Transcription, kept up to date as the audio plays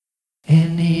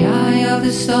In the eye of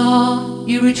the storm,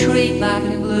 you retreat black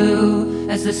and blue.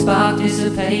 As the spark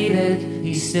dissipated,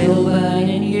 he's still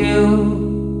burning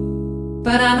you.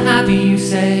 But I'm happy, you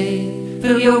say,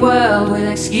 fill your world with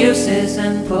excuses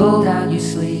and pull down your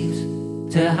sleeves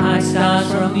to hide scars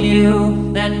from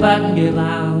you. Then button your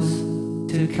blouse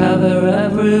to cover a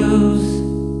bruise.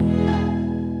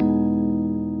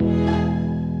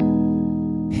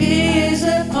 Here's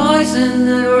the poison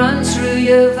that runs through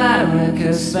your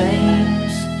varicose veins.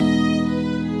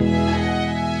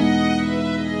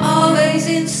 Always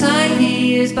inside,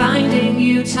 he is binding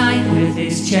you tight with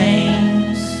his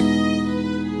chains.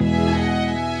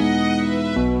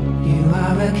 You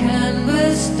are a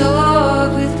canvas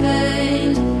daubed with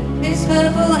paint. His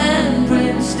purple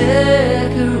handprints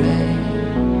decorate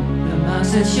the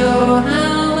marks that show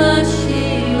how much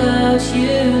he loves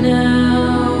you now.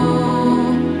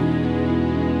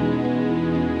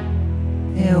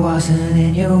 It wasn't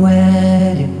in your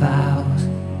wedding vows.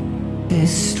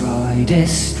 Destroy,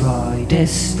 destroy,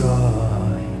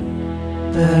 destroy.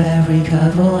 But every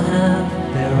couple have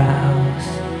their vows.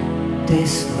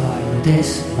 Disloyal,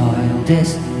 disloyal,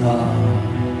 disloyal.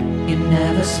 You're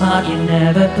never smart, you're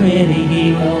never pretty.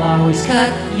 He will always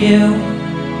cut you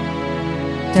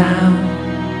down.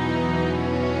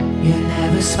 You're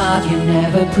never smart, you're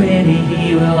never pretty.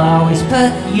 He will always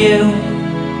put you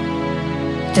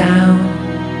down.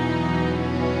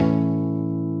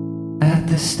 At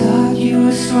the start you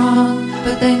were strong,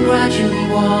 but then gradually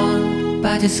worn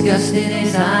by disgust in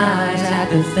his eyes at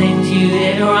the things you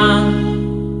did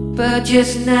wrong. But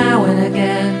just now and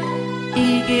again,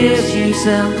 he gives you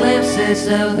some glimpses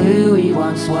of who he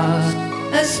once was.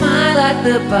 A smile at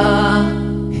the bar.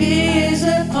 Here's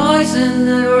the poison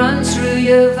that runs through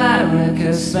your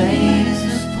varicose veins.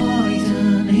 The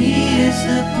poison, here's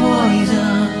the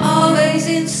poison. Always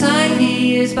inside,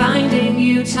 he is binding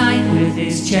you tight with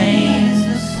his chains.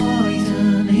 The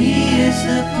poison, here's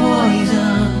the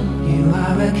poison. You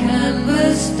are a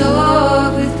canvas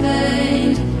daubed with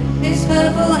paint. His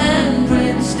purple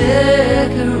handprints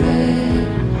decorate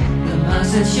the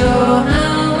marks that show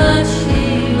how much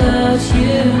he loves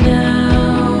you now.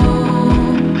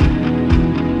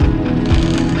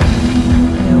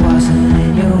 It wasn't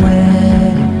in your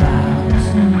wedding vows.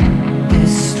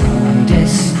 Destroy,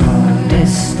 destroy,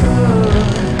 destroy.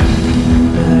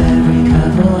 But every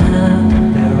couple have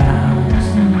their vows.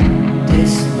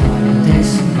 Disloyal,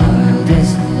 disloyal,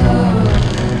 disloyal.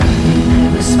 You're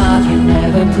never smart, you're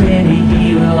never pretty.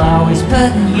 He will always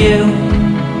put you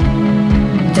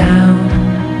down.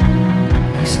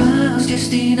 He smiles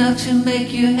just enough to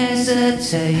make you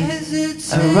hesitate.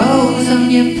 A rose on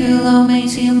your pillow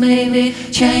means he'll maybe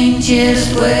change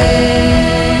his ways.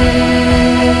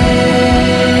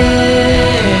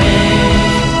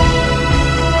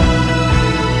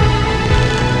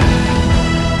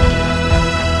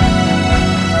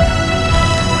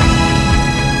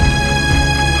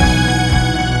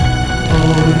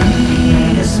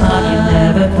 Smart, you're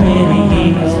never pretty. He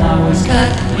will always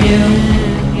cut you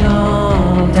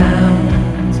down.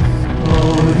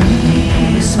 Oh,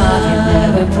 he's smart, you're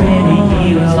never pretty.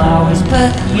 He will always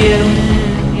put you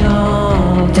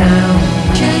down.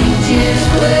 Change his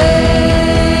way.